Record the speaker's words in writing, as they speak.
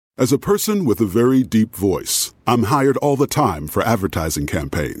As a person with a very deep voice, I'm hired all the time for advertising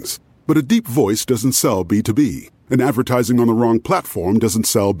campaigns. But a deep voice doesn't sell B2B, and advertising on the wrong platform doesn't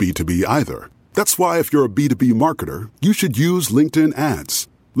sell B2B either. That's why if you're a B2B marketer, you should use LinkedIn ads.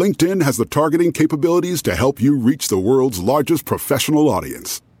 LinkedIn has the targeting capabilities to help you reach the world's largest professional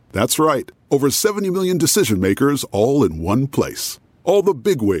audience. That's right, over 70 million decision makers all in one place. All the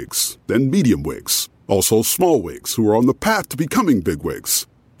big wigs, then medium wigs, also small wigs who are on the path to becoming big wigs.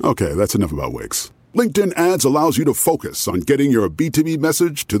 Okay, that's enough about wigs. LinkedIn ads allows you to focus on getting your B2B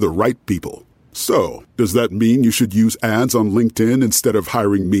message to the right people. So, does that mean you should use ads on LinkedIn instead of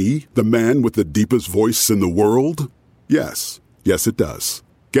hiring me, the man with the deepest voice in the world? Yes. Yes, it does.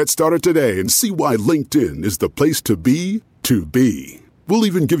 Get started today and see why LinkedIn is the place to be to be. We'll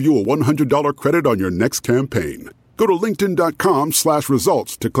even give you a $100 credit on your next campaign. Go to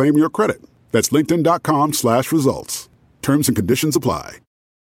linkedin.com/results to claim your credit. That's linkedin.com/results. Terms and conditions apply.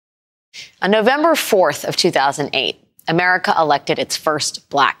 On November 4th of 2008, America elected its first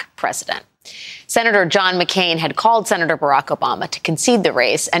black president. Senator John McCain had called Senator Barack Obama to concede the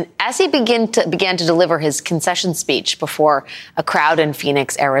race, and as he began to deliver his concession speech before a crowd in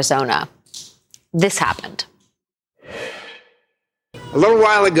Phoenix, Arizona, this happened. A little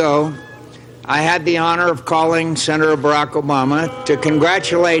while ago, I had the honor of calling Senator Barack Obama to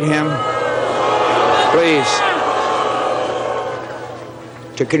congratulate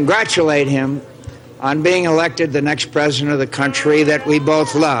him, on being elected the next president of the country that we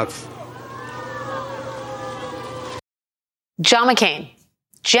both love. John McCain,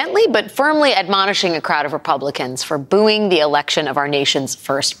 gently but firmly admonishing a crowd of Republicans for booing the election of our nation's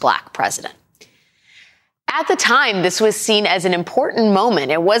first black president. At the time, this was seen as an important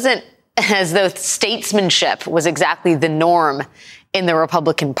moment. It wasn't as though statesmanship was exactly the norm in the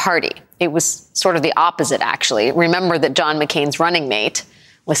Republican Party. It was sort of the opposite, actually. Remember that John McCain's running mate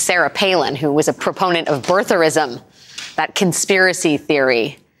was Sarah Palin, who was a proponent of birtherism, that conspiracy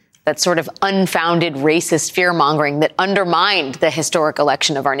theory, that sort of unfounded racist fear-mongering that undermined the historic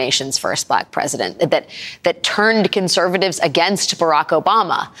election of our nation's first black president, that turned conservatives against Barack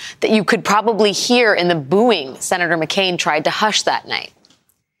Obama, that you could probably hear in the booing Senator McCain tried to hush that night.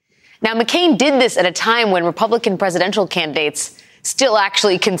 Now, McCain did this at a time when Republican presidential candidates still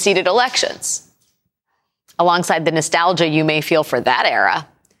actually conceded elections. Alongside the nostalgia you may feel for that era,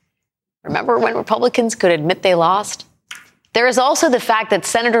 remember when Republicans could admit they lost? There is also the fact that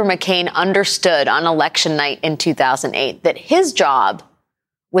Senator McCain understood on election night in 2008 that his job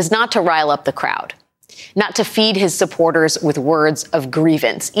was not to rile up the crowd, not to feed his supporters with words of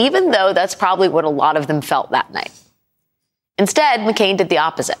grievance, even though that's probably what a lot of them felt that night. Instead, McCain did the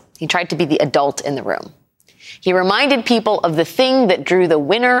opposite. He tried to be the adult in the room. He reminded people of the thing that drew the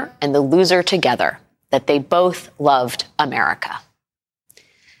winner and the loser together, that they both loved America.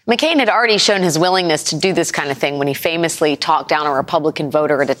 McCain had already shown his willingness to do this kind of thing when he famously talked down a Republican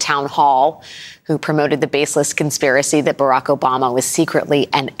voter at a town hall who promoted the baseless conspiracy that Barack Obama was secretly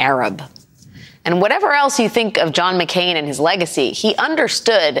an Arab. And whatever else you think of John McCain and his legacy, he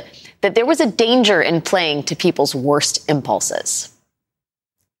understood that there was a danger in playing to people's worst impulses.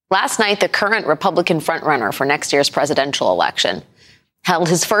 Last night, the current Republican frontrunner for next year's presidential election held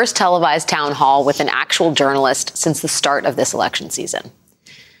his first televised town hall with an actual journalist since the start of this election season.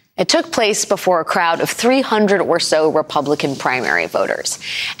 It took place before a crowd of 300 or so Republican primary voters.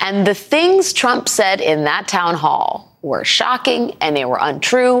 And the things Trump said in that town hall were shocking, and they were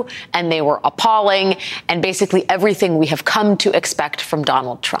untrue, and they were appalling, and basically everything we have come to expect from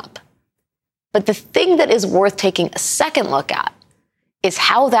Donald Trump. But the thing that is worth taking a second look at is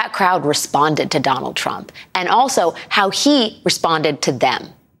how that crowd responded to Donald Trump, and also how he responded to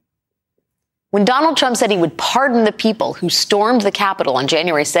them. When Donald Trump said he would pardon the people who stormed the Capitol on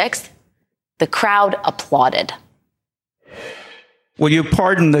January 6th, the crowd applauded. Will you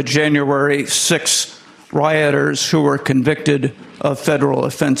pardon the January 6th rioters who were convicted of federal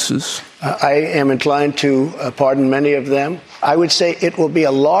offenses? I am inclined to pardon many of them. I would say it will be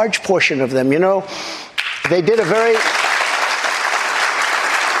a large portion of them. You know, they did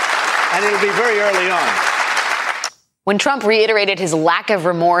and it'll be very early on. When Trump reiterated his lack of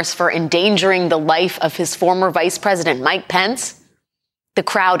remorse for endangering the life of his former vice president, Mike Pence, the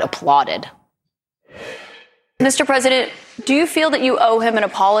crowd applauded. Mr. President, do you feel that you owe him an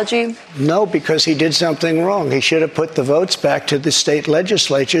apology? No, because he did something wrong. He should have put the votes back to the state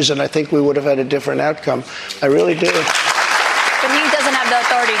legislatures, and I think we would have had a different outcome. I really do. But he doesn't have the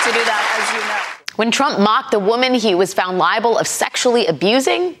authority to do that, as you know. When Trump mocked the woman he was found liable of sexually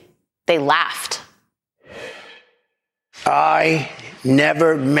abusing, they laughed. I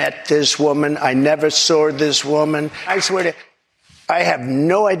never met this woman. I never saw this woman. I swear to I have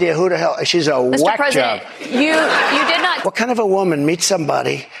no idea who the hell. She's a Mr. whack President, job. you did not. What kind of a woman meets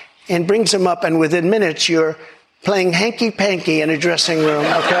somebody and brings them up, and within minutes you're playing hanky-panky in a dressing room,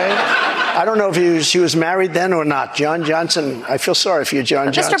 okay? I don't know if she was married then or not. John Johnson, I feel sorry for you,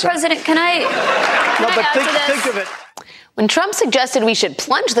 John Johnson. Mr. President, can I think of it. When Trump suggested we should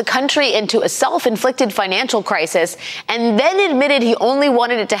plunge the country into a self-inflicted financial crisis and then admitted he only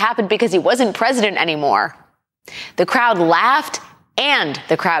wanted it to happen because he wasn't president anymore, the crowd laughed and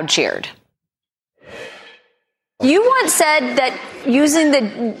the crowd cheered. You once said that using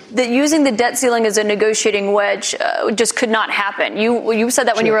the debt ceiling as a negotiating wedge just could not happen. You said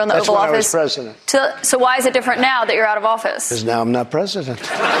that when you were in the Oval Office. I was president. So why is it different now that you're out of office? Because now I'm not president.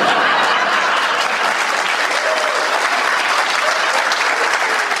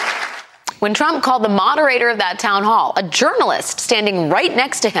 When Trump called the moderator of that town hall a journalist standing right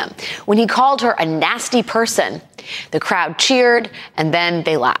next to him, when he called her a nasty person, the crowd cheered and then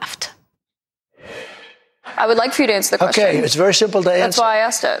they laughed. I would like for you to answer the question. Okay, it's very simple to answer. That's why I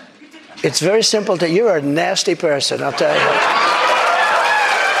asked it. It's very simple to. You're a nasty person, I'll tell you.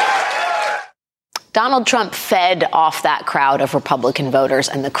 Donald Trump fed off that crowd of Republican voters,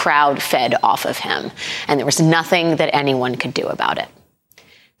 and the crowd fed off of him. And there was nothing that anyone could do about it.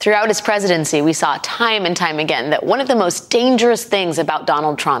 Throughout his presidency, we saw time and time again that one of the most dangerous things about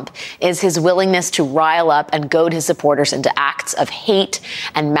Donald Trump is his willingness to rile up and goad his supporters into acts of hate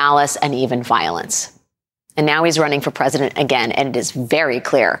and malice and even violence. And now he's running for president again, and it is very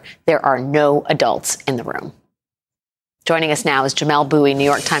clear there are no adults in the room. Joining us now is Jamelle Bouie, New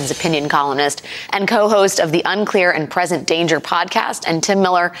York Times opinion columnist and co-host of the Unclear and Present Danger podcast, and Tim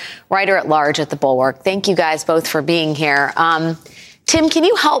Miller, writer-at-large at The Bulwark. Thank you guys both for being here. Tim, can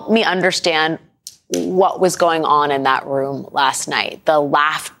you help me understand what was going on in that room last night?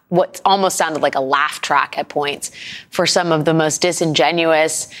 What almost sounded like a laugh track at points for some of the most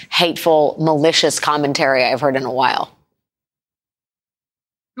disingenuous, hateful, malicious commentary I've heard in a while.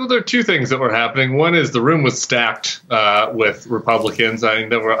 Well, there are two things that were happening. One is the room was stacked with Republicans. I mean,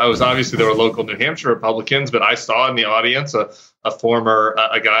 there were local New Hampshire Republicans, but I saw in the audience a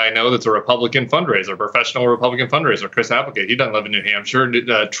guy I know that's a Republican fundraiser, professional Republican fundraiser, Chris Applegate. He doesn't live in New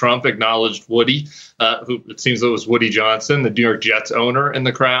Hampshire. Trump acknowledged Woody, who it seems it was Woody Johnson, the New York Jets owner, in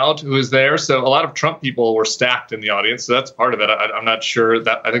the crowd who was there. So a lot of Trump people were stacked in the audience. So that's part of it. I'm not sure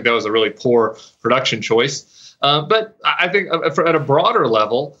that I think that was a really poor production choice. But I think at a broader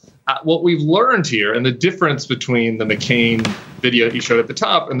level, what we've learned here and the difference between the McCain video that you showed at the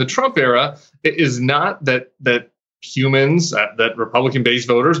top and the Trump era is not that humans, that Republican-based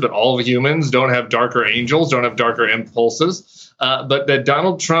voters, but all of humans don't have darker angels, don't have darker impulses, but that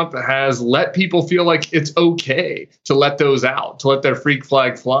Donald Trump has let people feel like it's okay to let those out, to let their freak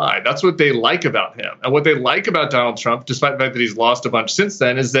flag fly. That's what they like about him. And what they like about Donald Trump, despite the fact that he's lost a bunch since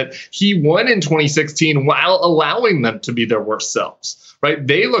then, is that he won in 2016 while allowing them to be their worst selves, right?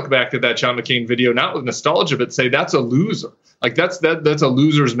 They look back at that John McCain video, not with nostalgia, but say that's a loser. Like that's a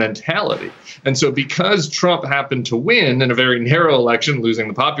loser's mentality. And so because Trump happened to win in a very narrow election, losing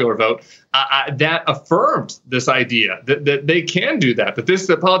the popular vote, that affirmed this idea that they can do that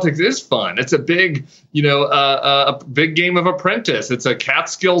politics is fun. It's a big, a big game of Apprentice. It's a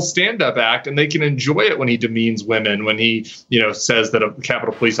Catskill stand-up act, and they can enjoy it when he demeans women, when he, says that a black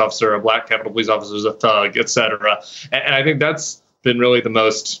Capitol police officer is a thug, et cetera. And I think that's been really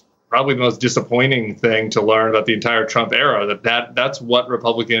probably the most disappointing thing to learn about the entire Trump era, that's what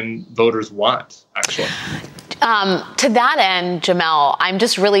Republican voters want, actually. To that end, Jamelle, I'm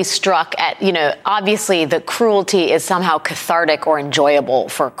just really struck at, obviously the cruelty is somehow cathartic or enjoyable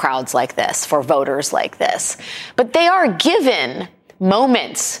for crowds like this, for voters like this. But they are given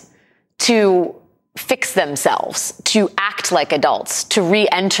moments to fix themselves, to act like adults, to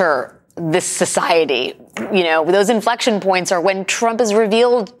re-enter this society. Those inflection points are when Trump is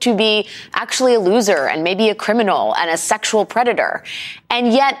revealed to be actually a loser and maybe a criminal and a sexual predator.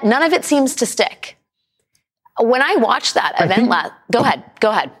 And yet none of it seems to stick. When I watched that event go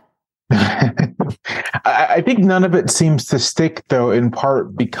ahead. I think none of it seems to stick, though, in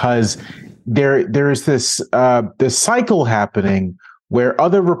part because there's this cycle happening where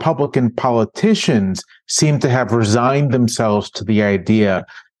other Republican politicians seem to have resigned themselves to the idea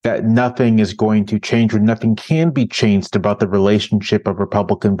that nothing is going to change or nothing can be changed about the relationship of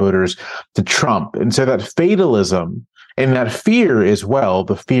Republican voters to Trump. And so that fatalism and that fear as well,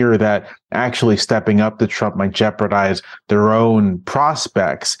 the fear that actually stepping up to Trump might jeopardize their own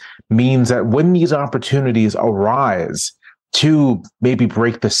prospects, means that when these opportunities arise, to maybe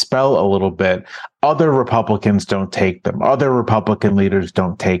break the spell a little bit, other Republicans don't take them. Other Republican leaders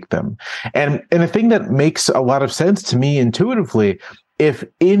don't take them. And the thing that makes a lot of sense to me intuitively, if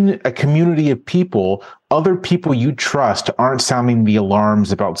in a community of people, other people you trust aren't sounding the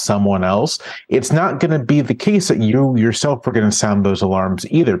alarms about someone else, it's not going to be the case that you yourself are going to sound those alarms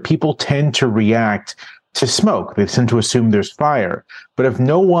either. People tend to react to smoke. They tend to assume there's fire. But if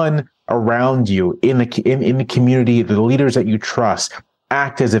no one around you in the community, the leaders that you trust,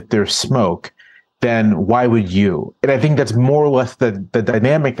 act as if there's smoke, then why would you? And I think that's more or less the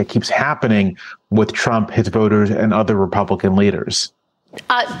dynamic that keeps happening with Trump, his voters, and other Republican leaders.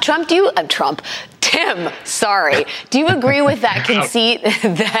 Tim, sorry. Do you agree with that conceit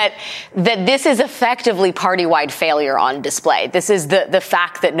that this is effectively party-wide failure on display? This is the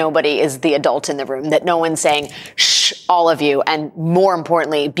fact that nobody is the adult in the room, that no one's saying, shh, all of you, and more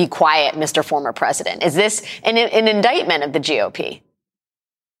importantly, be quiet, Mr. Former President. Is this an indictment of the GOP?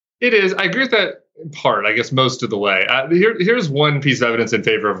 It is. I agree with that in part, I guess, most of the way. Here's one piece of evidence in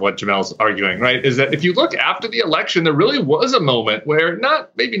favor of what Jamel's arguing, right, is that if you look after the election, there really was a moment where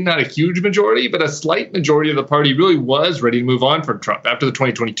maybe not a huge majority, but a slight majority of the party really was ready to move on from Trump after the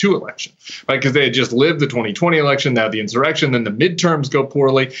 2022 election, right? Because they had just lived the 2020 election, now the insurrection, then the midterms go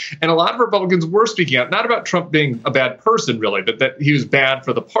poorly. And a lot of Republicans were speaking out, not about Trump being a bad person, really, but that he was bad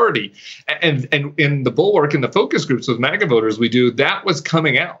for the party. And in the Bulwark and the focus groups with MAGA voters we do, that was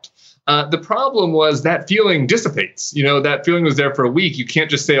coming out. The problem was that feeling dissipates. That feeling was there for a week. You can't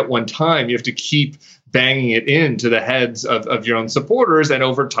just say it one time. You have to keep banging it into the heads of your own supporters. And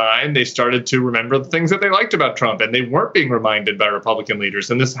over time, they started to remember the things that they liked about Trump, and they weren't being reminded by Republican leaders.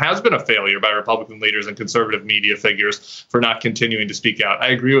 And this has been a failure by Republican leaders and conservative media figures for not continuing to speak out. I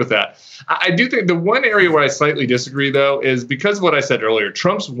agree with that. I do think the one area where I slightly disagree, though, is because of what I said earlier,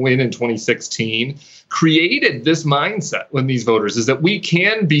 Trump's win in 2016 created this mindset in these voters is that we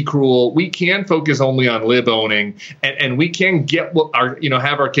can be cruel, we can focus only on lib owning, and we can get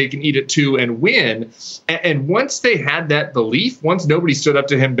have our cake and eat it too and win. And once they had that belief, once nobody stood up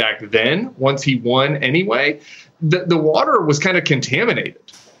to him back then, once he won anyway, the water was kind of contaminated,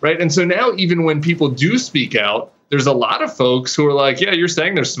 right? And so now even when people do speak out, there's a lot of folks who are like, yeah, you're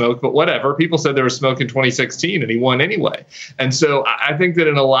saying there's smoke, but whatever. People said there was smoke in 2016 and he won anyway. And so I think that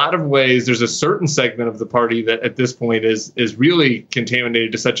in a lot of ways, there's a certain segment of the party that at this point is really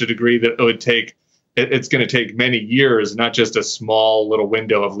contaminated to such a degree that it's going to take many years, not just a small little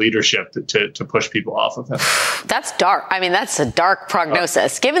window of leadership to push people off of him. That's dark. I mean, that's a dark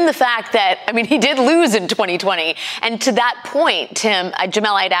prognosis, given the fact that, he did lose in 2020. And to that point, Tim,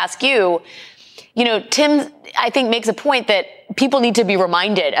 Jamel, I'd ask you, Tim, I think, makes a point that people need to be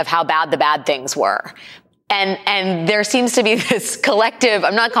reminded of how bad the bad things were. And there seems to be this collective,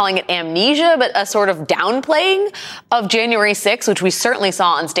 I'm not calling it amnesia, but a sort of downplaying of January 6th, which we certainly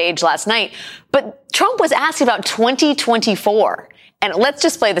saw on stage last night. But Trump was asked about 2024. And let's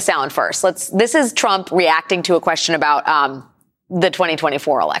just play the sound first. This is Trump reacting to a question about the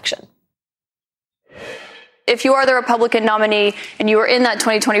 2024 election. If you are the Republican nominee and you are in that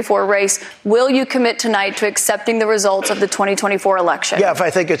 2024 race, will you commit tonight to accepting the results of the 2024 election? Yeah, if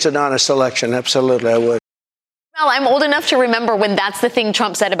I think it's an honest election, absolutely, I would. Well, I'm old enough to remember when that's the thing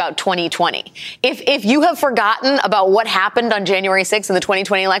Trump said about 2020. If you have forgotten about what happened on January 6th in the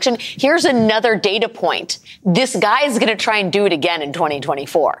 2020 election, here's another data point. This guy is going to try and do it again in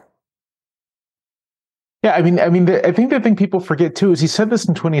 2024. Yeah, I think the thing people forget, too, is he said this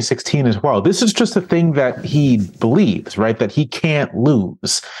in 2016 as well. This is just a thing that he believes, right? That he can't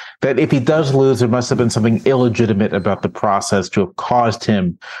lose. That if he does lose, there must have been something illegitimate about the process to have caused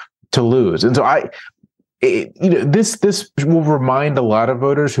him to lose. And so this will remind a lot of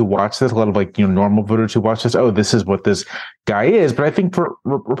voters who watch this, a lot of normal voters who watch this, oh, this is what this guy is. But I think for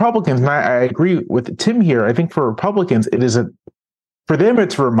Republicans, and I agree with Tim here, I think for Republicans, for them,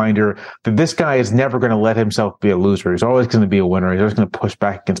 it's a reminder that this guy is never going to let himself be a loser. He's always going to be a winner. He's always going to push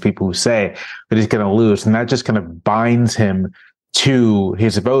back against people who say that he's going to lose. And that just kind of binds him to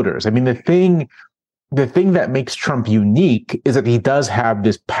his voters. The thing that makes Trump unique is that he does have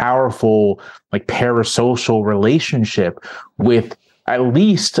this powerful, parasocial relationship with at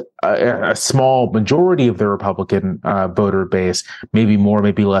least a small majority of the Republican voter base, maybe more,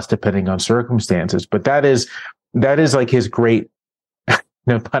 maybe less, depending on circumstances. But that is his great,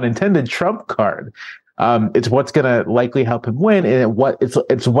 no pun intended, trump card. It's what's going to likely help him win, and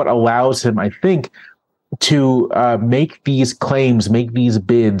it's what allows him, I think, to make these claims, make these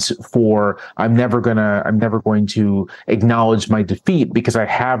bids for I'm never going to acknowledge my defeat because I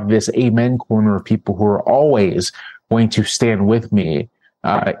have this amen corner of people who are always going to stand with me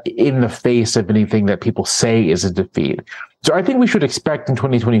in the face of anything that people say is a defeat. So I think we should expect in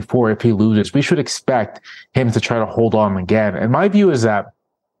 2024, if he loses, we should expect him to try to hold on again. And my view is that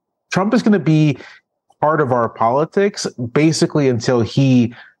Trump is going to be part of our politics basically until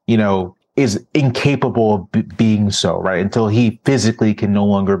he, is incapable of being so, right? Until he physically can no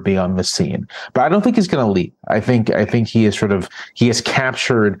longer be on the scene. But I don't think he's going to leave. I think he has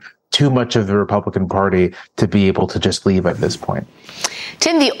captured too much of the Republican Party to be able to just leave at this point.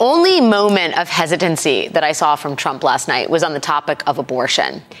 Tim, the only moment of hesitancy that I saw from Trump last night was on the topic of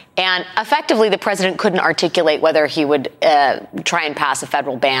abortion. And effectively, the president couldn't articulate whether he would try and pass a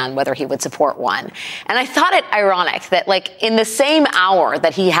federal ban, whether he would support one. And I thought it ironic that, in the same hour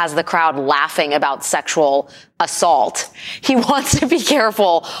that he has the crowd laughing about sexual assault, he wants to be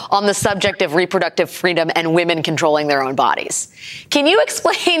careful on the subject of reproductive freedom and women controlling their own bodies. Can you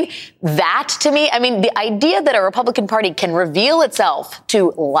explain that to me? I mean, the idea that a Republican Party can reveal itself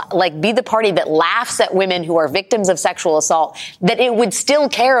to be the party that laughs at women who are victims of sexual assault, that it would still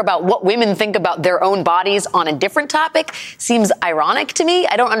care about what women think about their own bodies on a different topic seems ironic to me.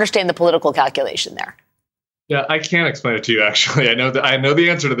 I don't understand the political calculation there. Yeah, I can't explain it to you, actually. I know the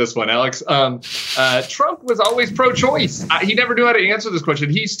answer to this one, Alex. Trump was always pro-choice. He never knew how to answer this question.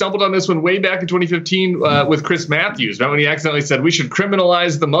 He stumbled on this one way back in 2015 with Chris Matthews, right, when he accidentally said we should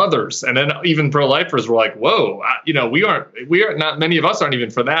criminalize the mothers. And then even pro-lifers were like, whoa, we aren't, not many of us aren't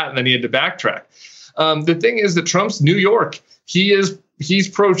even for that. And then he had to backtrack. The thing is that Trump's New York. He's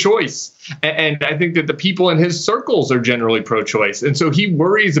pro-choice. And I think that the people in his circles are generally pro-choice. And so he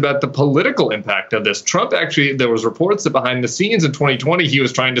worries about the political impact of this. Trump actually, there was reports that behind the scenes in 2020, he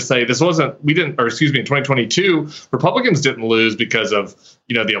was trying to say in 2022, Republicans didn't lose because of,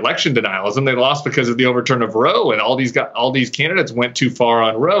 the election denialism. They lost because of the overturn of Roe, and all these candidates went too far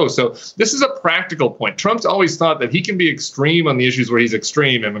on Roe. So this is a practical point. Trump's always thought that he can be extreme on the issues where he's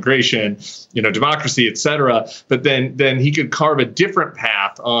extreme, immigration, democracy, et cetera. But then he could carve a different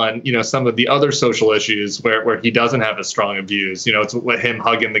path on, some of the other social issues where he doesn't have as strong of views. It's with him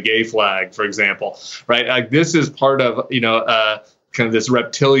hugging the gay flag, for example, right? This is part of, kind of this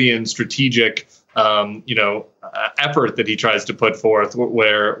reptilian strategic, effort that he tries to put forth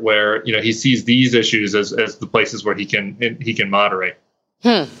where he sees these issues as the places where he can moderate.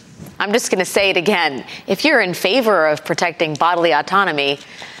 I'm just going to say it again. If you're in favor of protecting bodily autonomy,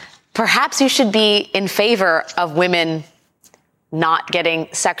 perhaps you should be in favor of women not getting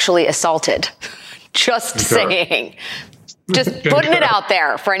sexually assaulted. Just saying. Just putting it out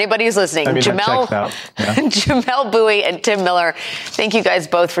there for anybody who's listening. Jamelle Bouie and Tim Miller, thank you guys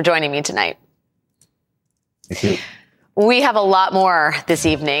both for joining me tonight. Thank you. We have a lot more this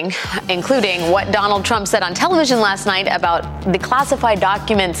evening, including what Donald Trump said on television last night about the classified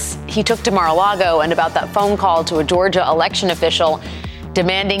documents he took to Mar-a-Lago and about that phone call to a Georgia election official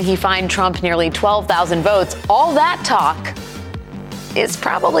demanding he find Trump nearly 12,000 votes. All that talk is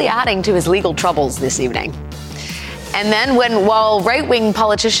probably adding to his legal troubles this evening. And then while right-wing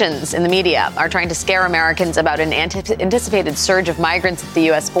politicians in the media are trying to scare Americans about an anticipated surge of migrants at the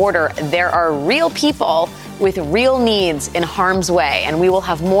U.S. border, there are real people with real needs in harm's way. And we will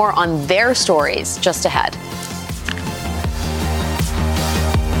have more on their stories just ahead.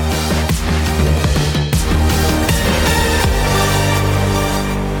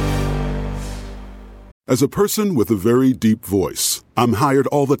 As a person with a very deep voice, I'm hired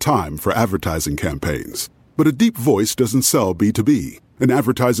all the time for advertising campaigns. But a deep voice doesn't sell B2B, and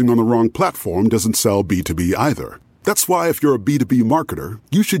advertising on the wrong platform doesn't sell B2B either. That's why if you're a B2B marketer,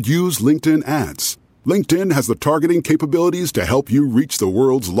 you should use LinkedIn ads. LinkedIn has the targeting capabilities to help you reach the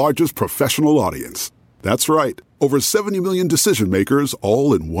world's largest professional audience. That's right, over 70 million decision makers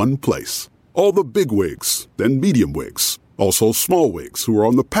all in one place. All the big wigs, then medium wigs, also small wigs who are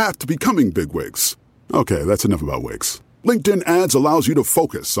on the path to becoming big wigs. Okay, that's enough about wigs. LinkedIn ads allows you to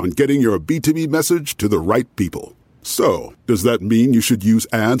focus on getting your B2B message to the right people. So, does that mean you should use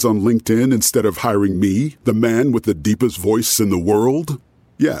ads on LinkedIn instead of hiring me, the man with the deepest voice in the world?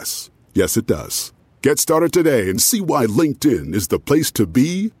 Yes. Yes, it does. Get started today and see why LinkedIn is the place to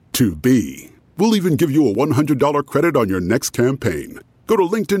be to be. We'll even give you a $100 credit on your next campaign. Go to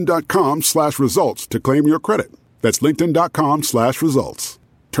linkedin.com/results to claim your credit. That's linkedin.com/results.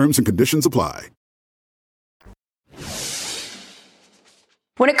 Terms and conditions apply.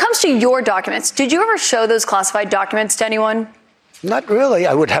 When it comes to your documents, did you ever show those classified documents to anyone? Not really.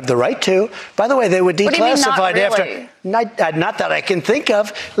 I would have the right to. By the way, they were declassified after. Not that I can think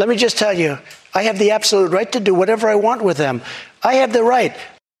of. Let me just tell you, I have the absolute right to do whatever I want with them. I have the right.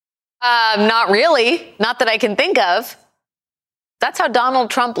 Not really. Not that I can think of. That's how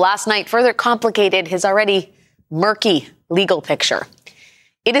Donald Trump last night further complicated his already murky legal picture.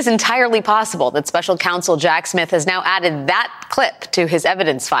 It is entirely possible that special counsel Jack Smith has now added that clip to his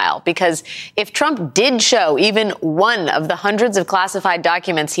evidence file, because if Trump did show even one of the hundreds of classified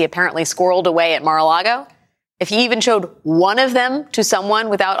documents he apparently squirreled away at Mar-a-Lago, if he even showed one of them to someone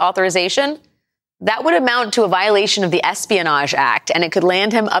without authorization, that would amount to a violation of the Espionage Act, and it could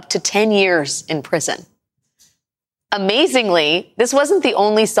land him up to 10 years in prison. Amazingly, this wasn't the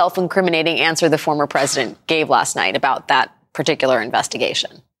only self-incriminating answer the former president gave last night about that particular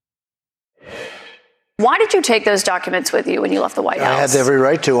investigation. Why did you take those documents with you when you left the White House? I had every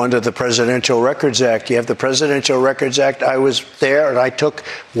right to under the Presidential Records Act. You have the Presidential Records Act. I was there and I took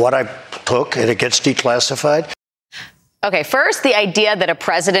what I took, and it gets declassified. Okay, first, the idea that a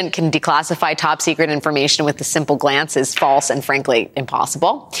president can declassify top secret information with a simple glance is false and frankly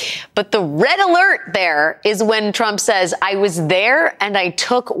impossible. But the red alert there is when Trump says, I was there and I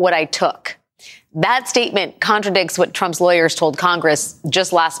took what I took. That statement contradicts what Trump's lawyers told Congress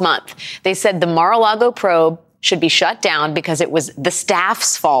just last month. They said the Mar-a-Lago probe should be shut down because it was the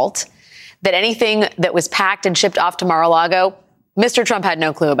staff's fault, that anything that was packed and shipped off to Mar-a-Lago, Mr. Trump had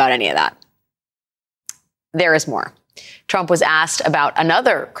no clue about any of that. There is more. Trump was asked about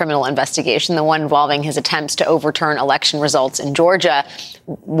another criminal investigation, the one involving his attempts to overturn election results in Georgia,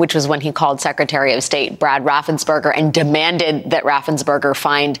 which was when he called Secretary of State Brad Raffensperger and demanded that Raffensperger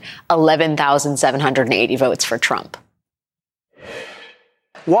find 11,780 votes for Trump.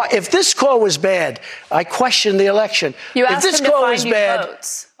 Well, if this call was bad, I question the election. You asked if this him to call find was you bad,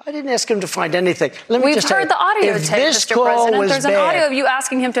 votes. I didn't ask him to find anything. Let me We've just tell heard you, the audio if tape, this Mr. call President. was There's an bad, audio of you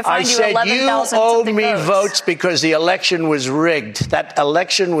asking him to find I you said, 11,000 you owe something me votes. votes because the election was rigged. That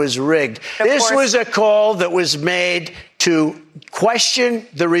election was rigged. Of This course. was a call that was made to question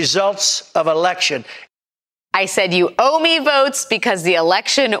the results of election. I said, you owe me votes because the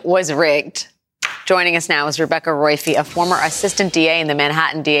election was rigged. Joining us now is Rebecca Roiphe, a former assistant DA in the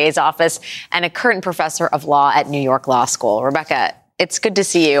Manhattan DA's office and a current professor of law at New York Law School. Rebecca, it's good to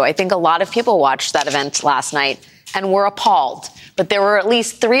see you. I think a lot of people watched that event last night and were appalled. But there were at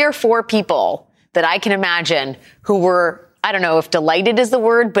least 3 or 4 people that I can imagine who were, I don't know if delighted is the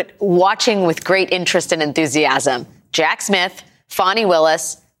word, but watching with great interest and enthusiasm. Jack Smith, Fani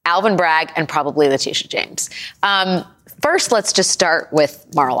Willis, Alvin Bragg, and probably Letitia James. First, let's just start with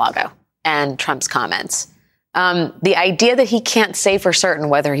Mar-a-Lago and Trump's comments. The idea that he can't say for certain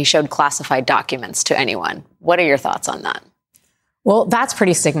whether he showed classified documents to anyone. What are your thoughts on that? Well, that's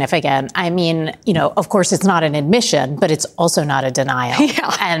pretty significant. I mean, of course, it's not an admission, but it's also not a denial.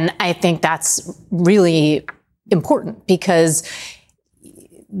 Yeah. And I think that's really important because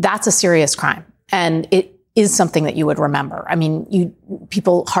that's a serious crime. And it is something that you would remember. I mean,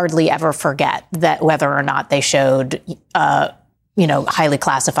 people hardly ever forget that whether or not they showed, highly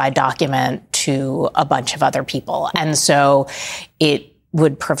classified document to a bunch of other people. And so it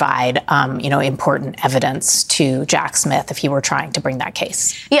would provide, important evidence to Jack Smith if he were trying to bring that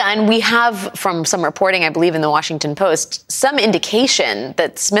case. Yeah, and we have, from some reporting, I believe, in the Washington Post, some indication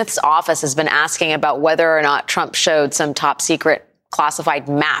that Smith's office has been asking about whether or not Trump showed some top secret classified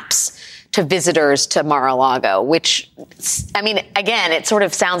maps to visitors to Mar-a-Lago, which, I mean, again, it sort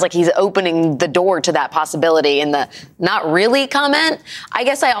of sounds like he's opening the door to that possibility in the not really comment. I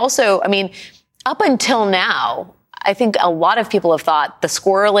guess up until now, I think a lot of people have thought the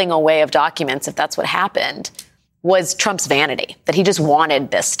squirreling away of documents, if that's what happened, was Trump's vanity, that he just wanted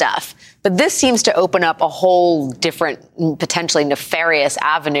this stuff. But this seems to open up a whole different, potentially nefarious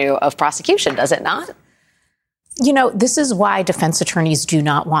avenue of prosecution, does it not? This is why defense attorneys do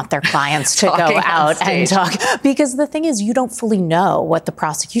not want their clients to go out and talk, because the thing is, you don't fully know what the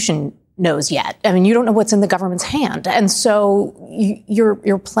prosecution knows yet. I mean, you don't know what's in the government's hand. And so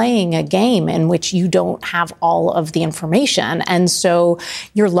you're playing a game in which you don't have all of the information. And so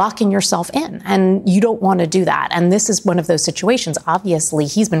you're locking yourself in, and you don't want to do that. And this is one of those situations. Obviously,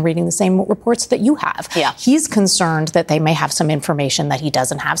 he's been reading the same reports that you have. Yeah. He's concerned that they may have some information that he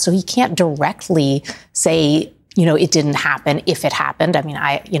doesn't have. So he can't directly say, it didn't happen if it happened. I mean,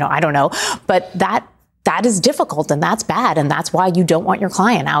 I don't know. But that is difficult, and that's bad, and that's why you don't want your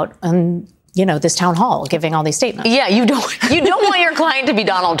client out on, this town hall giving all these statements. Yeah, you don't want your client to be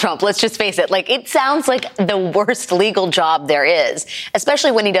Donald Trump. Let's just face it. It sounds like the worst legal job there is,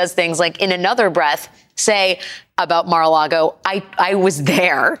 especially when he does things like, in another breath, say about Mar-a-Lago, I was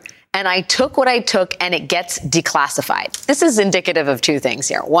there and I took what I took and it gets declassified. This is indicative of 2 things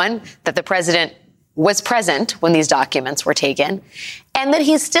here. One, that the president was present when these documents were taken, and that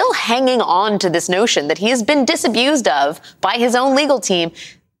he's still hanging on to this notion that he has been disabused of by his own legal team,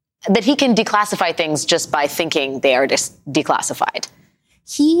 that he can declassify things just by thinking they are declassified.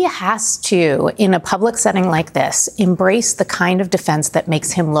 he has to, in a public setting like this, embrace the kind of defense that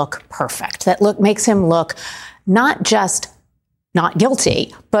makes him look perfect, makes him look not just not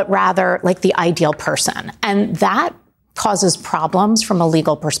guilty, but rather like the ideal person. And that causes problems from a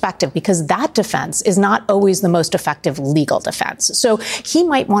legal perspective because that defense is not always the most effective legal defense. So he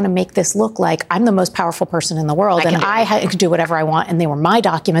might want to make this look like I'm the most powerful person in the world and I can do whatever I want and they were my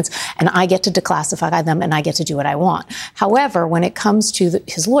documents and I get to declassify them and I get to do what I want. However, when it comes to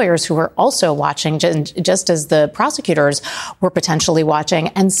his lawyers who were also watching, just as the prosecutors were potentially watching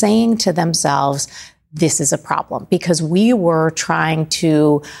and saying to themselves, this is a problem because we were trying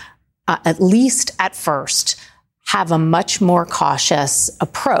to, at least at first, have a much more cautious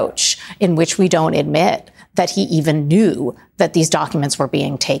approach in which we don't admit that he even knew that these documents were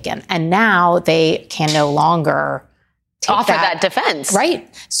being taken. And now they can no longer offer that defense.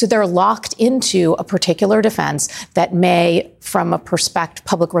 Right. So they're locked into a particular defense that may, from a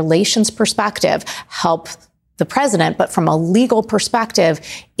public relations perspective, help the president, but from a legal perspective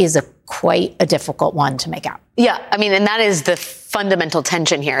is quite a difficult one to make out. Yeah, I mean, and that is the fundamental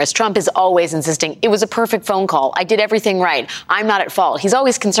tension here, as Trump is always insisting, it was a perfect phone call. I did everything right. I'm not at fault. He's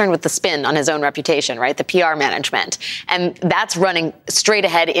always concerned with the spin on his own reputation, right? The PR management. And that's running straight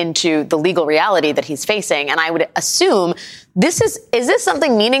ahead into the legal reality that he's facing. And I would assume is this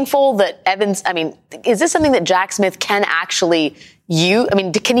something meaningful that is this something that Jack Smith can actually use? I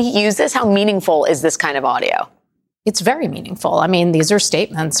mean, can he use this? How meaningful is this kind of audio? It's very meaningful. I mean, these are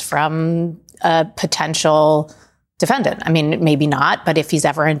statements from a potential defendant. I mean, maybe not, but if he's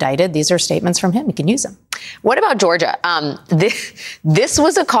ever indicted, these are statements from him. He can use them. What about Georgia? This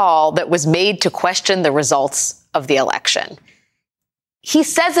was a call that was made to question the results of the election. He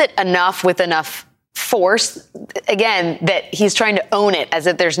says it with enough force, again, that he's trying to own it as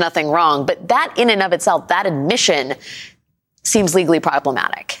if there's nothing wrong. But that in and of itself, that admission seems legally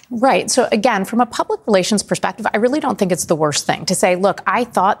problematic. Right. So again, from a public relations perspective, I really don't think it's the worst thing to say, look, I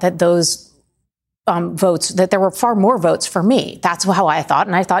thought that those votes, that there were far more votes for me. That's how I thought.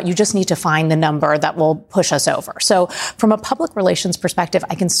 And I thought you just need to find the number that will push us over. So from a public relations perspective,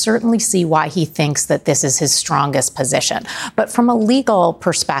 I can certainly see why he thinks that this is his strongest position. But from a legal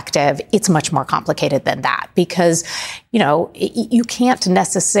perspective, it's much more complicated than that because, you can't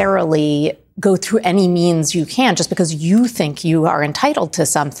necessarily go through any means you can just because you think you are entitled to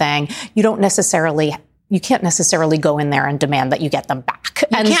something. You can't necessarily go in there and demand that you get them back.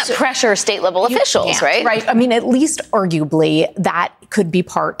 You can't pressure state level officials, right? Right. I mean, at least arguably that could be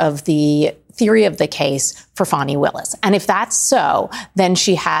part of the theory of the case for Fani Willis. And if that's so, then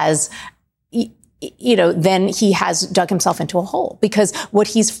then he has dug himself into a hole because what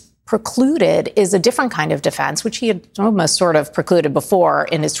he's precluded is a different kind of defense, which he had almost sort of precluded before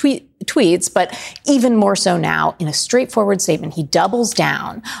in his tweets, but even more so now in a straightforward statement. He doubles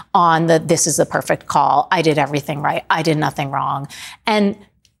down on this is the perfect call. I did everything right. I did nothing wrong. And,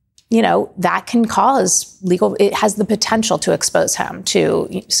 that can cause it has the potential to expose him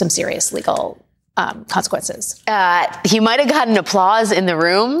to some serious legal consequences. He might have gotten applause in the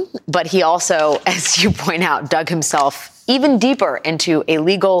room, but he also, as you point out, dug himself even deeper into a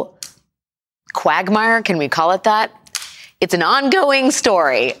legal quagmire. Can we call it that? It's an ongoing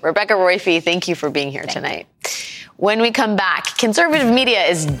story. Rebecca Roiphe, thank you for being here tonight. When we come back, conservative media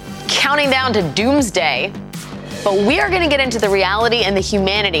is counting down to doomsday, but we are going to get into the reality and the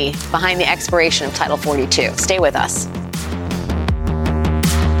humanity behind the expiration of Title 42. Stay with us.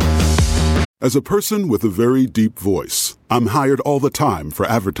 As a person with a very deep voice, I'm hired all the time for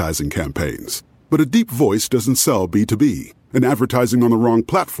advertising campaigns. But a deep voice doesn't sell B2B, and advertising on the wrong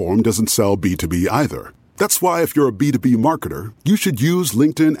platform doesn't sell B2B either. That's why if you're a B2B marketer, you should use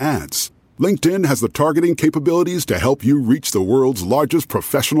LinkedIn ads. LinkedIn has the targeting capabilities to help you reach the world's largest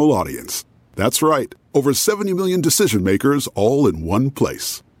professional audience. That's right, over 70 million decision makers all in one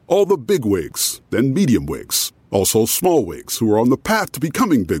place. All the big wigs, then medium wigs, also small wigs who are on the path to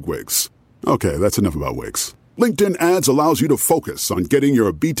becoming big wigs. Okay, that's enough about wigs. LinkedIn ads allows you to focus on getting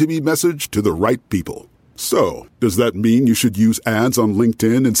your B2B message to the right people. So, does that mean you should use ads on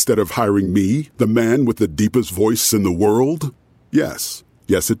LinkedIn instead of hiring me, the man with the deepest voice in the world? Yes.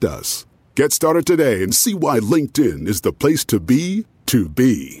 Yes, it does. Get started today and see why LinkedIn is the place to be to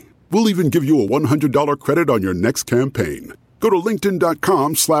be. We'll even give you a $100 credit on your next campaign. Go to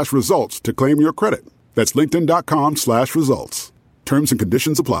linkedin.com/results to claim your credit. That's linkedin.com/results. Terms and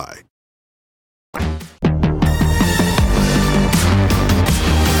conditions apply.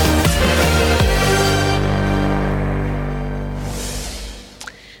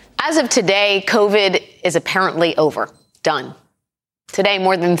 As of today, COVID is apparently over. Done. Today,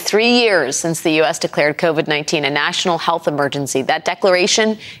 more than 3 years since the U.S. declared COVID-19 a national health emergency, that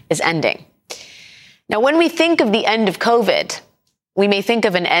declaration is ending. Now, when we think of the end of COVID, we may think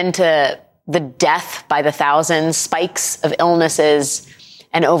of an end to the death by the thousands, spikes of illnesses,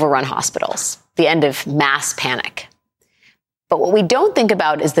 and overrun hospitals, the end of mass panic. But what we don't think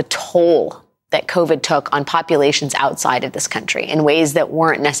about is the toll that COVID took on populations outside of this country in ways that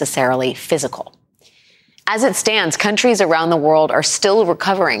weren't necessarily physical. As it stands, countries around the world are still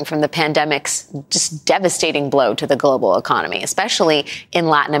recovering from the pandemic's just devastating blow to the global economy, especially in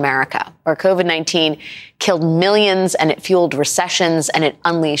Latin America, where COVID-19 killed millions and it fueled recessions and it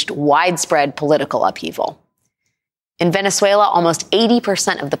unleashed widespread political upheaval. In Venezuela, almost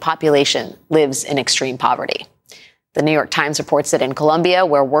 80% of the population lives in extreme poverty. The New York Times reports that in Colombia,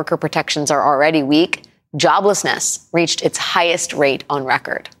 where worker protections are already weak, joblessness reached its highest rate on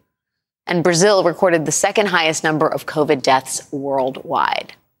record. And Brazil recorded the second highest number of COVID deaths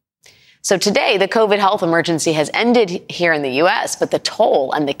worldwide. So today, the COVID health emergency has ended here in the U.S., but the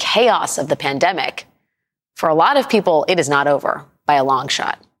toll and the chaos of the pandemic, for a lot of people, it is not over by a long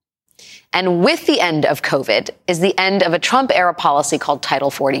shot. And with the end of COVID is the end of a Trump-era policy called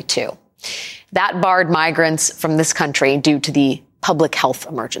Title 42. That barred migrants from this country due to the public health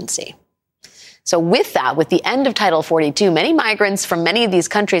emergency. So with that, with the end of Title 42, many migrants from many of these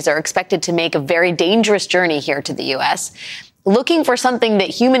countries are expected to make a very dangerous journey here to the U.S., looking for something that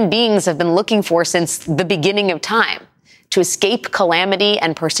human beings have been looking for since the beginning of time, to escape calamity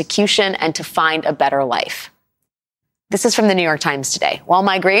and persecution and to find a better life. This is from the New York Times today. While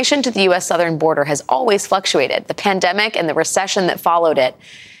migration to the U.S. southern border has always fluctuated, the pandemic and the recession that followed it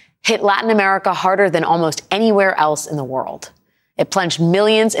hit Latin America harder than almost anywhere else in the world. It plunged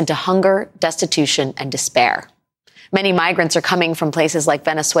millions into hunger, destitution, and despair. Many migrants are coming from places like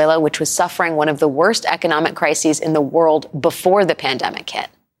Venezuela, which was suffering one of the worst economic crises in the world before the pandemic hit.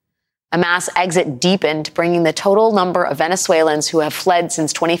 A mass exit deepened, bringing the total number of Venezuelans who have fled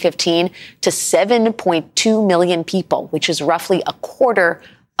since 2015 to 7.2 million people, which is roughly a quarter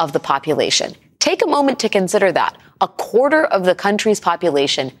of the population. Take a moment to consider that. A quarter of the country's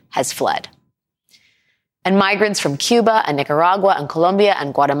population has fled. And migrants from Cuba and Nicaragua and Colombia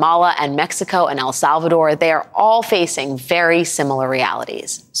and Guatemala and Mexico and El Salvador, they are all facing very similar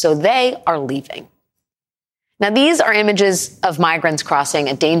realities. So they are leaving. Now, these are images of migrants crossing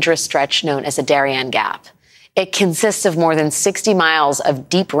a dangerous stretch known as the Darien Gap. It consists of more than 60 miles of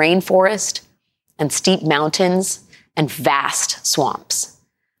deep rainforest and steep mountains and vast swamps.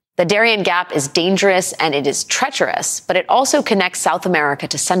 The Darien Gap is dangerous and it is treacherous, but it also connects South America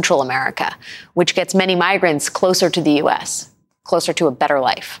to Central America, which gets many migrants closer to the U.S., closer to a better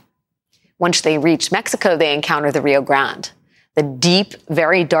life. Once they reach Mexico, they encounter the Rio Grande, the deep,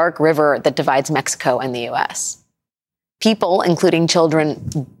 very dark river that divides Mexico and the U.S. People, including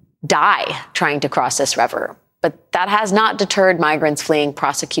children, die trying to cross this river, but that has not deterred migrants fleeing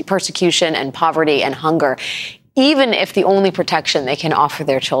persecution and poverty and hunger, even if the only protection they can offer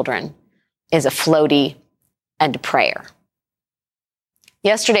their children is a floaty and prayer.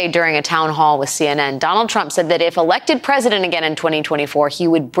 Yesterday, during a town hall with CNN, Donald Trump said that if elected president again in 2024, he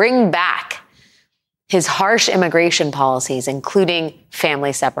would bring back his harsh immigration policies, including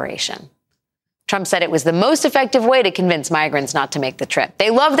family separation. Trump said it was the most effective way to convince migrants not to make the trip.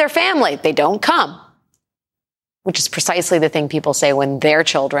 They love their family. They don't come. Which is precisely the thing people say when their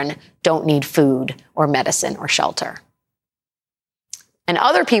children don't need food or medicine or shelter. And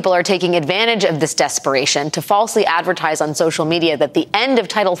other people are taking advantage of this desperation to falsely advertise on social media that the end of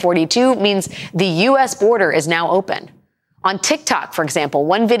Title 42 means the U.S. border is now open. On TikTok, for example,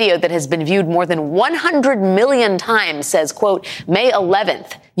 one video that has been viewed more than 100 million times says, quote, May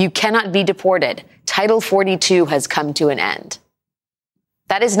 11th, you cannot be deported. Title 42 has come to an end.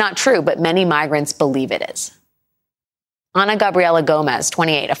 That is not true, but many migrants believe it is. Ana Gabriela Gomez,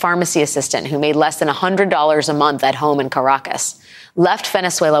 28, a pharmacy assistant who made less than $100 a month at home in Caracas, left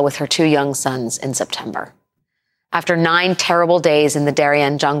Venezuela with her 2 young sons in September. After 9 terrible days in the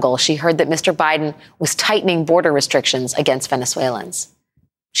Darien jungle, she heard that Mr. Biden was tightening border restrictions against Venezuelans.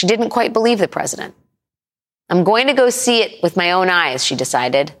 She didn't quite believe the president. I'm going to go see it with my own eyes, she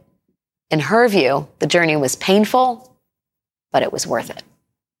decided. In her view, the journey was painful, but it was worth it.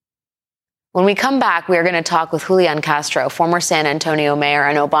 When we come back, we are going to talk with Julian Castro, former San Antonio mayor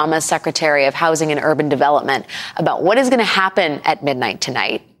and Obama's Secretary of Housing and Urban Development, about what is going to happen at midnight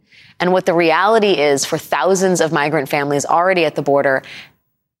tonight and what the reality is for thousands of migrant families already at the border,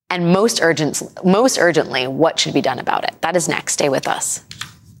 and most urgently, what should be done about it. That is next. Stay with us.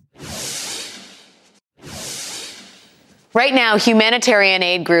 Right now, humanitarian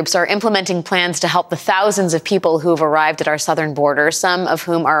aid groups are implementing plans to help the thousands of people who've arrived at our southern border, some of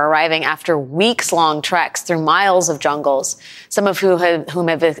whom are arriving after weeks-long treks through miles of jungles, some of whom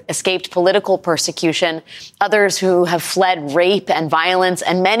have escaped political persecution, others who have fled rape and violence,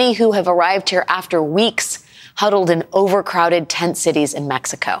 and many who have arrived here after weeks huddled in overcrowded tent cities in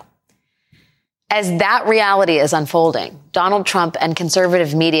Mexico. As that reality is unfolding, Donald Trump and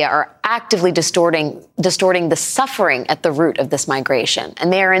conservative media are actively distorting the suffering at the root of this migration,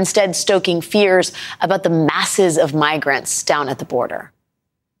 and they are instead stoking fears about the masses of migrants down at the border.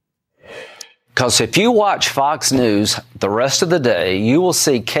 Because if you watch Fox News the rest of the day, you will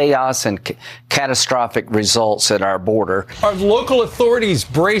see chaos and catastrophic results at our border. Are local authorities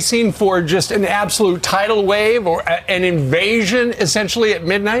bracing for just an absolute tidal wave or an invasion, essentially, at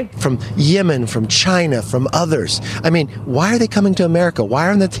midnight? From Yemen, from China, from others. I mean, why are they coming to America? Why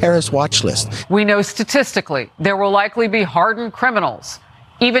are on the terrorist watch list? We know statistically there will likely be hardened criminals,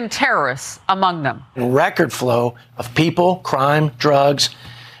 even terrorists among them. Record flow of people, crime, drugs,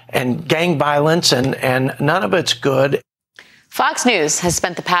 and gang violence, and none of it's good. Fox News has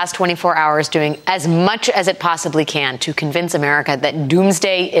spent the past 24 hours doing as much as it possibly can to convince America that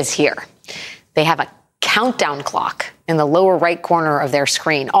doomsday is here. They have a countdown clock in the lower right corner of their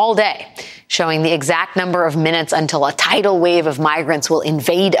screen all day, showing the exact number of minutes until a tidal wave of migrants will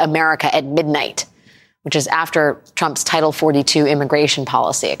invade America at midnight, which is after Trump's Title 42 immigration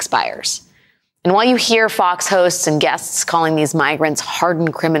policy expires. And while you hear Fox hosts and guests calling these migrants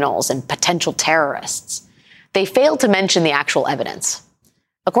hardened criminals and potential terrorists, they fail to mention the actual evidence.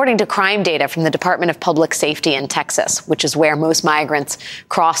 According to crime data from the Department of Public Safety in Texas, which is where most migrants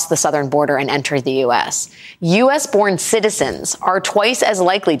cross the southern border and enter the U.S., U.S.-born citizens are twice as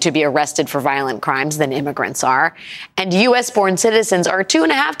likely to be arrested for violent crimes than immigrants are, and U.S.-born citizens are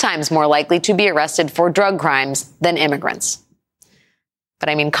 2.5 times more likely to be arrested for drug crimes than immigrants. But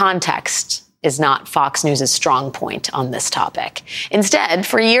I mean, context is not Fox News' strong point on this topic. Instead,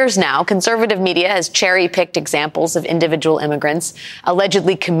 for years now, conservative media has cherry-picked examples of individual immigrants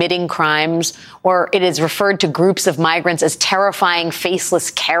allegedly committing crimes, or it is referred to groups of migrants as terrifying, faceless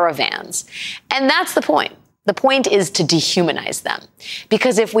caravans. And that's the point. The point is to dehumanize them.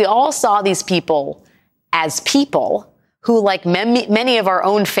 Because if we all saw these people as people who, like many of our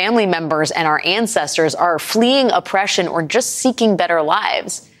own family members and our ancestors, are fleeing oppression or just seeking better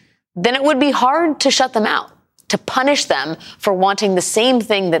lives, then it would be hard to shut them out, to punish them for wanting the same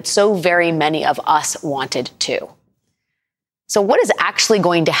thing that so very many of us wanted too. So what is actually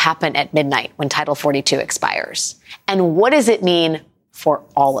going to happen at midnight when Title 42 expires? And what does it mean for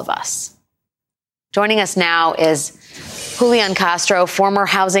all of us? Joining us now is Julian Castro, former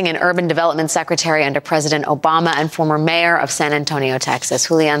Housing and Urban Development Secretary under President Obama and former mayor of San Antonio, Texas.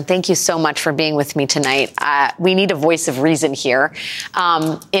 Julian, thank you so much for being with me tonight. We need a voice of reason here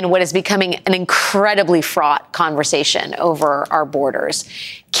in what is becoming an incredibly fraught conversation over our borders.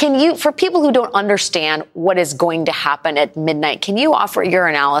 Can you, for people who don't understand what is going to happen at midnight, can you offer your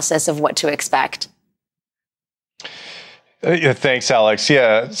analysis of what to expect? Thanks, Alex.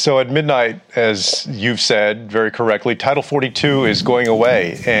 Yeah. So at midnight, as you've said very correctly, Title 42 is going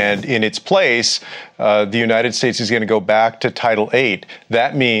away. And in its place, the United States is going to go back to Title 8.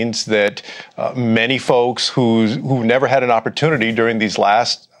 That means that many folks who never had an opportunity during these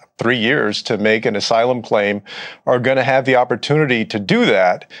last 3 years to make an asylum claim are going to have the opportunity to do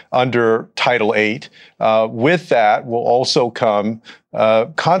that under Title 8. With that will also come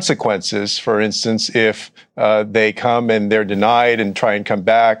consequences. For instance, if they come and they're denied and try and come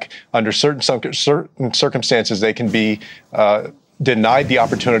back under certain circumstances, they can be denied the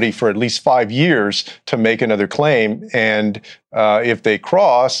opportunity for at least 5 years to make another claim. And if they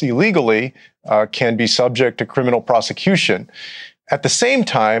cross illegally, can be subject to criminal prosecution. At the same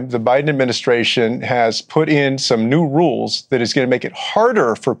time, the Biden administration has put in some new rules that is going to make it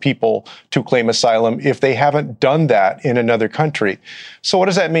harder for people to claim asylum if they haven't done that in another country. So what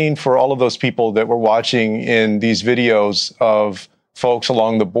does that mean for all of those people that we're watching in these videos of folks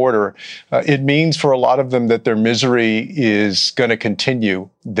along the border? It means for a lot of them that their misery is going to continue.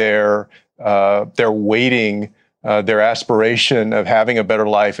 They're waiting. Their aspiration of having a better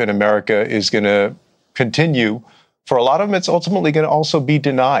life in America is going to continue. For a lot of them, it's ultimately going to also be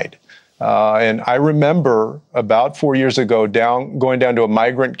denied. And I remember about 4 years ago going down to a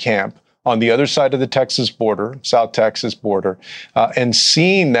migrant camp on the other side of the Texas border, South Texas border, and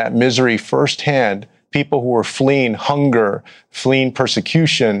seeing that misery firsthand, people who were fleeing hunger, fleeing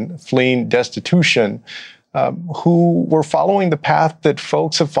persecution, fleeing destitution. who were following the path that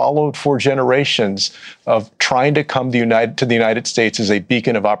folks have followed for generations of trying to come to the United States as a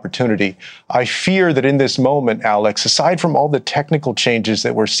beacon of opportunity. I fear that in this moment, Alex, aside from all the technical changes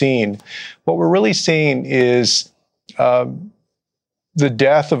that we're seeing, what we're really seeing is the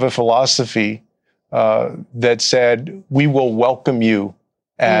death of a philosophy that said, we will welcome you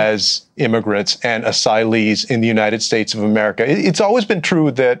as immigrants and asylees in the United States of America. It's always been true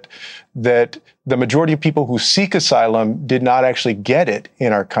that the majority of people who seek asylum did not actually get it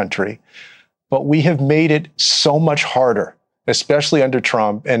in our country. But we have made it so much harder, especially under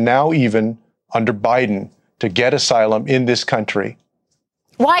Trump and now even under Biden, to get asylum in this country.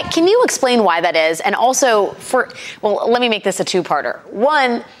 Why? Can you explain why that is? And also, let me make this a two-parter.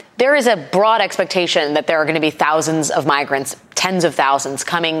 One, there is a broad expectation that there are going to be thousands of migrants, tens of thousands,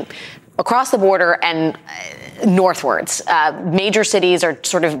 coming across the border and northwards. Major cities are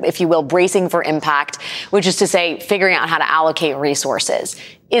sort of, if you will, bracing for impact, which is to say, figuring out how to allocate resources.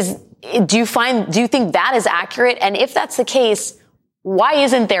 Do you think that is accurate? And if that's the case, why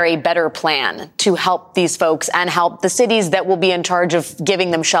isn't there a better plan to help these folks and help the cities that will be in charge of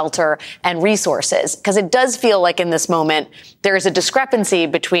giving them shelter and resources? Because it does feel like in this moment, there is a discrepancy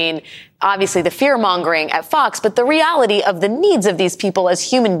between obviously the fear mongering at Fox, but the reality of the needs of these people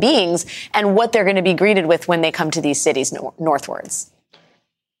as human beings and what they're going to be greeted with when they come to these cities northwards.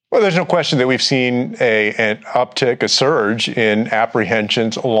 Well, there's no question that we've seen an uptick, a surge in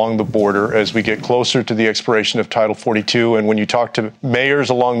apprehensions along the border as we get closer to the expiration of Title 42. And when you talk to mayors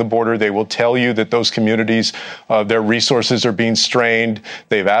along the border, they will tell you that those communities, their resources are being strained.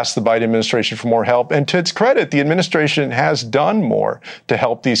 They've asked the Biden administration for more help. And to its credit, the administration has done more to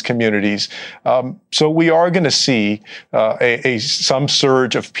help these communities. So we are going to see some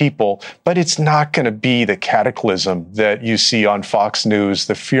surge of people, but it's not going to be the cataclysm that you see on Fox News,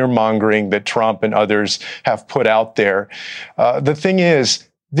 the fear-mongering that Trump and others have put out there. The thing is,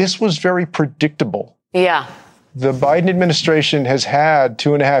 this was very predictable. Yeah. The Biden administration has had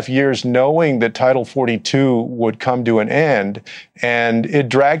 2.5 years knowing that Title 42 would come to an end, and it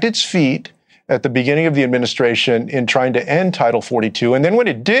dragged its feet at the beginning of the administration in trying to end Title 42. And then when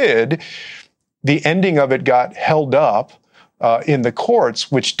it did, the ending of it got held up in the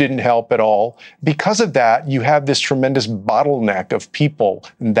courts, which didn't help at all. Because of that, you have this tremendous bottleneck of people,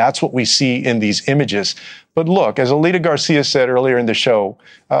 and that's what we see in these images. But look, as Alita Garcia said earlier in the show,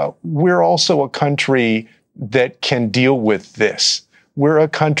 we're also a country that can deal with this. We're a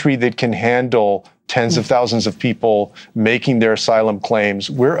country that can handle tens of thousands of people making their asylum claims.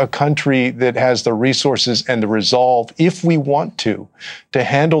 We're a country that has the resources and the resolve, if we want to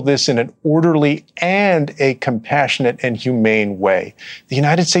handle this in an orderly and a compassionate and humane way. The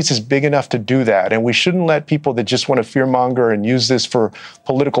United States is big enough to do that, and we shouldn't let people that just want to fearmonger and use this for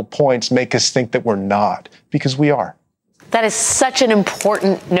political points make us think that we're not, because we are. That is such an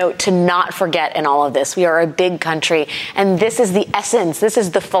important note to not forget in all of this. We are a big country, and this is the essence, this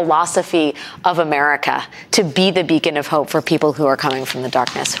is the philosophy of America, to be the beacon of hope for people who are coming from the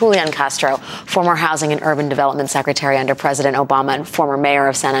darkness. Julian Castro, former Housing and Urban Development Secretary under President Obama and former mayor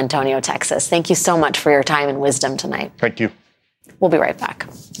of San Antonio, Texas. Thank you so much for your time and wisdom tonight. Thank you. We'll be right back.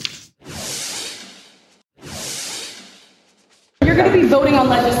 You're going to be voting on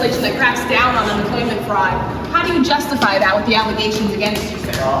legislation that cracks down on unemployment fraud. How do you justify that with the allegations against you,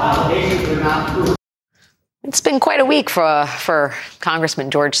 sir? Allegations are not true. It's been quite a week for Congressman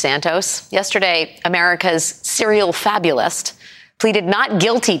George Santos. Yesterday, America's serial fabulist pleaded not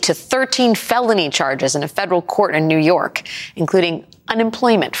guilty to 13 felony charges in a federal court in New York, including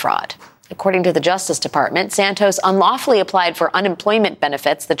unemployment fraud. According to the Justice Department, Santos unlawfully applied for unemployment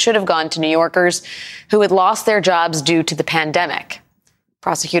benefits that should have gone to New Yorkers who had lost their jobs due to the pandemic.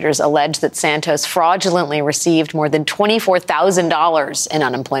 Prosecutors allege that Santos fraudulently received more than $24,000 in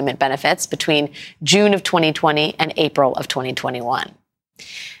unemployment benefits between June of 2020 and April of 2021.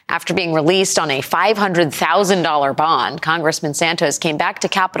 After being released on a $500,000 bond, Congressman Santos came back to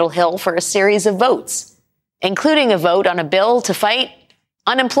Capitol Hill for a series of votes, including a vote on a bill to fight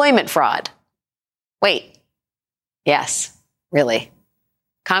unemployment fraud. Wait. Yes, really.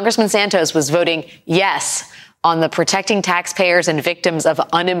 Congressman Santos was voting yes on the Protecting Taxpayers and Victims of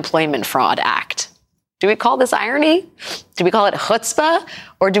Unemployment Fraud Act. Do we call this irony? Do we call it chutzpah?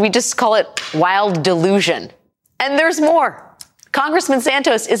 Or do we just call it wild delusion? And there's more. Congressman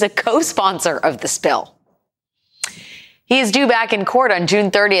Santos is a co-sponsor of this bill. He is due back in court on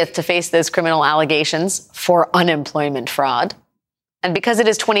June 30th to face those criminal allegations for unemployment fraud. And because it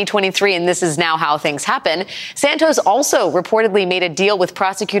is 2023 and this is now how things happen, Santos also reportedly made a deal with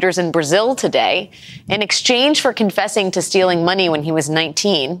prosecutors in Brazil today in exchange for confessing to stealing money when he was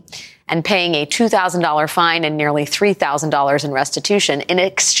 19 and paying a $2,000 fine and nearly $3,000 in restitution. In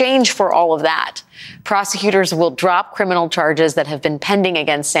exchange for all of that, prosecutors will drop criminal charges that have been pending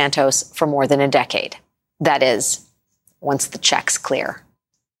against Santos for more than a decade. That is, once the checks clear.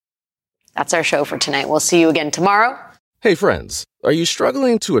 That's our show for tonight. We'll see you again tomorrow. Hey friends, are you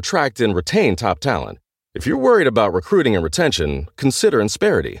struggling to attract and retain top talent? If you're worried about recruiting and retention, consider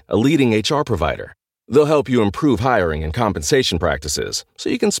Insperity, a leading HR provider. They'll help you improve hiring and compensation practices so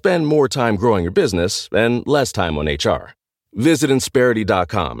you can spend more time growing your business and less time on HR. Visit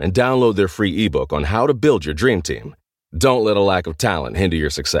Insperity.com and download their free ebook on how to build your dream team. Don't let a lack of talent hinder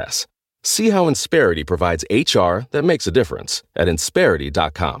your success. See how Insperity provides HR that makes a difference at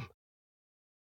Insperity.com.